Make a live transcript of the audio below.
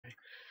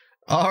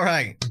All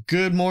right,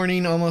 good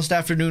morning, almost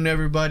afternoon,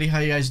 everybody. How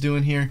you guys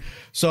doing here?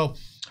 So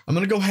I'm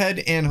gonna go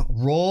ahead and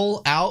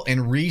roll out and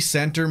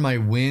recenter my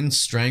WYNN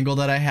Strangle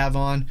that I have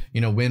on.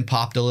 You know, WYNN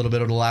popped a little bit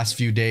over the last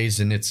few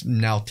days and it's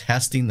now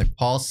testing the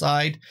call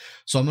side.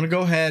 So I'm gonna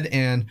go ahead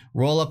and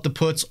roll up the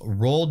puts,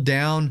 roll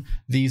down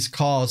these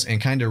calls, and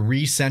kind of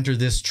recenter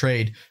this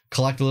trade,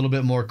 collect a little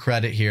bit more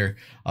credit here,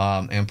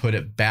 and put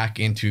it back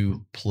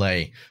into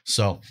play.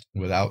 So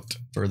without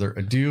further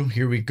ado,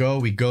 here we go.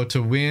 We go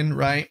to WYNN,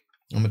 right?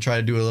 I'm gonna try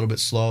to do it a little bit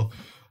slow,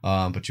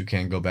 but you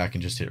can go back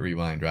and just hit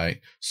rewind,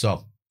 right?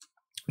 So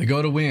we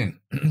go to WYNN,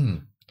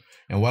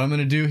 and what I'm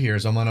gonna do here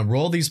is I'm gonna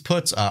roll these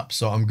puts up.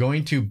 So I'm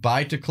going to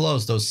buy to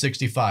close those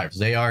 65s.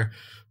 They are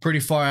pretty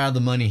far out of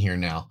the money here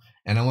now,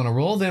 and I want to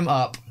roll them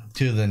up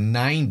to the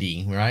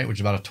 90, right, which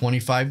is about a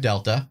 25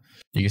 delta.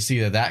 You can see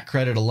that that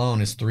credit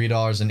alone is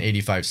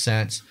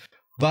 $3.85.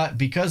 But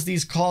because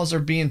these calls are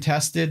being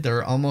tested,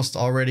 they're almost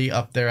already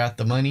up there at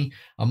the money.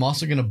 I'm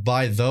also going to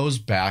buy those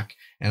back,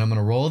 and I'm going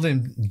to roll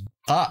them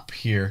up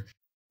here,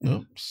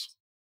 oops,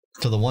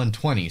 to the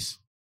 120s.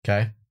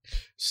 Okay,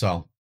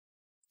 so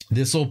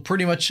this will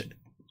pretty much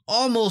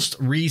almost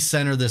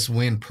recenter this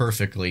WYNN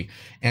perfectly.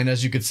 And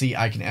as you can see,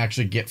 I can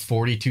actually get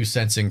 42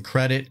 cents in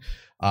credit.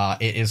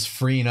 It is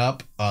freeing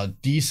up a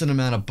decent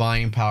amount of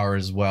buying power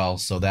as well,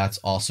 so that's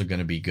also going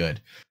to be good.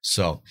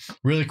 So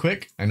really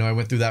quick, I know I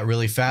went through that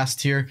really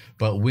fast here,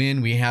 but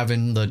WYNN we have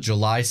in the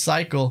July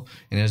cycle,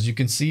 and as you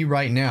can see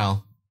right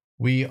now,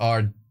 we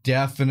are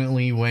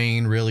definitely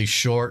weighing really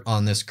short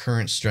on this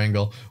current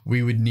Strangle.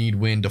 We would need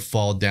WYNN to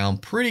fall down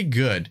pretty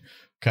good,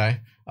 okay,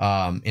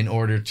 in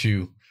order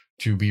to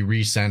be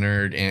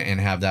recentered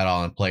and have that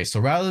all in place. So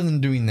rather than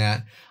doing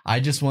that, I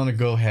just want to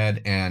go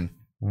ahead and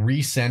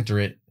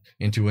recenter it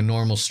into a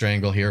normal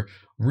Strangle here,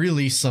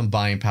 release some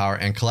buying power,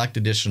 and collect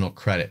additional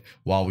credit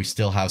while we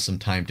still have some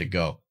time to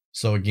go.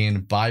 So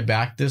again, buy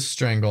back this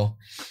Strangle,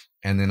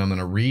 and then I'm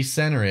going to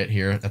recenter it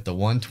here at the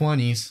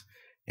 120s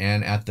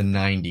and at the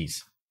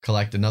 90s.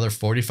 Collect another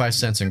 45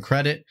 cents in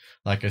credit,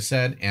 like I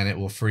said, and it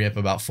will free up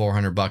about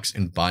 400 bucks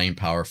in buying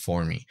power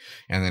for me.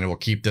 And then it will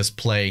keep this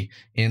play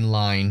in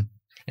line,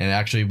 and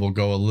actually will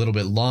go a little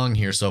bit long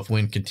here. So if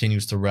WYNN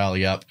continues to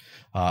rally up,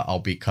 I'll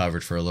be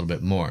covered for a little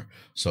bit more.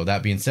 So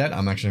that being said,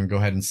 I'm actually gonna go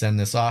ahead and send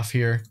this off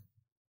here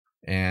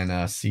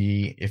and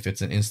see if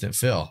it's an instant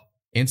fill.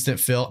 Instant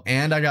fill,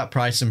 and I got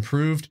price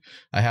improved.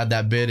 I had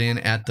that bid in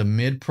at the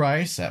mid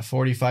price at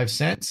 45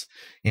 cents,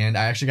 and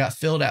I actually got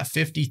filled at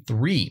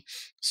 53.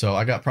 So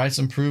I got price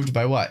improved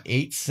by what,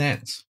 8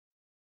 cents.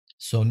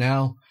 So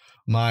now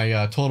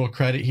my total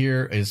credit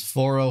here is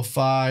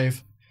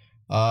 405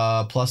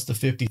 plus the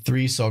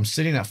 53. So I'm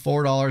sitting at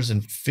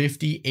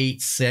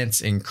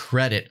 $4.58 in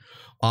credit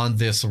on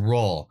this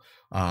roll.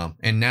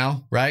 And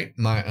now, right,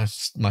 my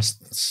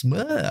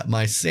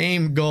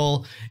same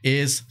goal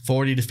is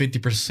 40 to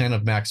 50%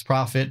 of max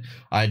profit.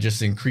 I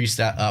just increased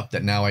that up,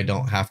 that now I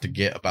don't have to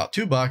get about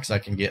 $2. I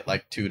can get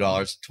like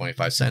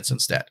 $2.25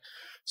 instead.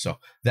 So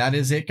that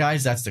is it,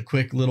 guys. That's the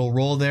quick little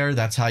roll there.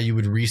 That's how you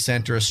would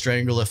recenter a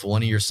Strangle if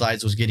one of your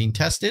sides was getting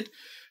tested.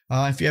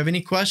 If you have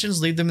any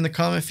questions, leave them in the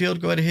comment field.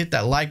 Go ahead and hit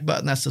that like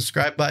button, that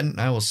subscribe button.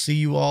 I will see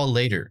you all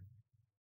later.